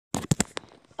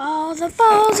All the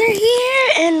balls are here,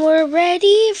 and we're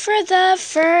ready for the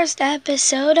first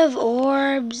episode of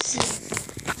OrBs.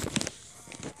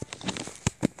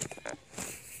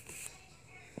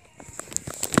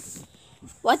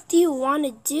 What do you want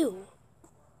to do?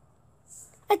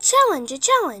 A challenge.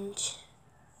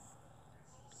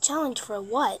 Challenge for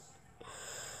what?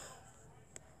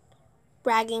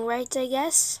 Bragging rights, I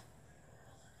guess?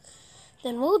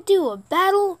 Then we'll do a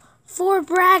battle for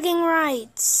bragging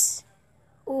rights.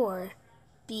 Or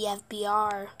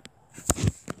BFBR.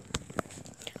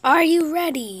 Are you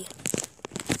ready?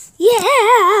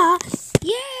 Yeah!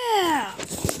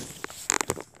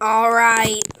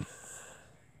 Alright.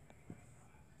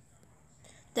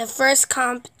 The first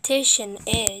competition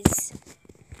is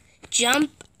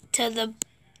jump to the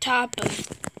top of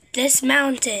this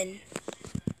mountain.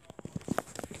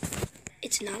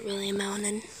 It's not really a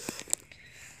mountain.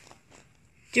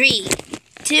 3,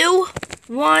 2,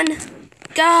 1,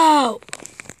 go!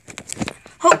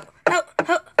 Ho, ho,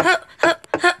 ho, ho, ho,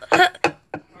 ho, ho.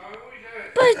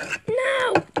 But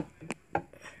no!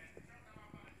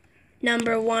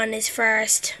 Number 1 is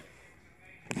first.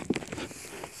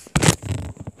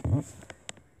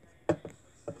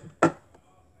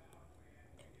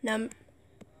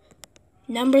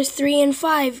 Numbers 3 and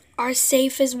 5 are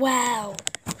safe as well.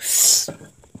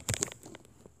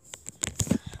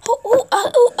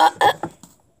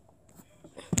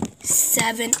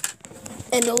 7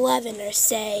 and 11 are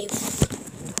safe.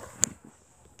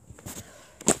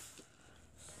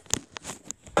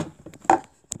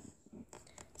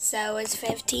 So is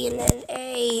 15 and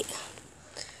 8.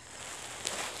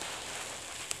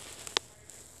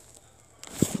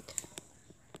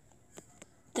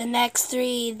 The next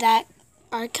 3 that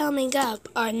are coming up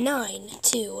are 9,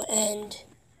 2, and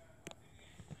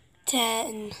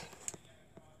 10.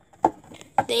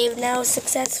 They've now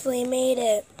successfully made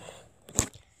it.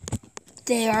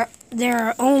 There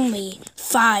are only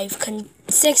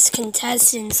 6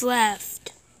 contestants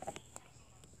left.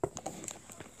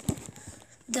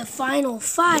 The final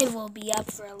 5 will be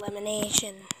up for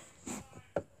elimination.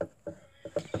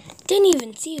 Didn't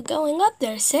even see you going up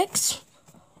there, 6.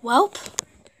 Welp,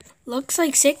 looks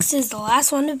like 6 is the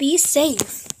last one to be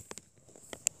safe.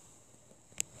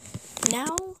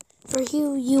 Now, for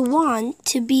who you want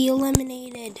to be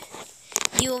eliminated.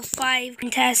 You have 5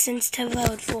 contestants to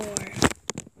vote for.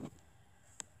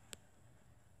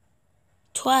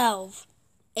 12,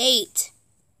 8,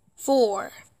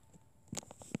 4.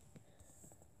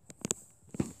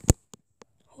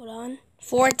 Hold on.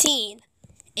 14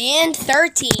 and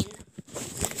 13.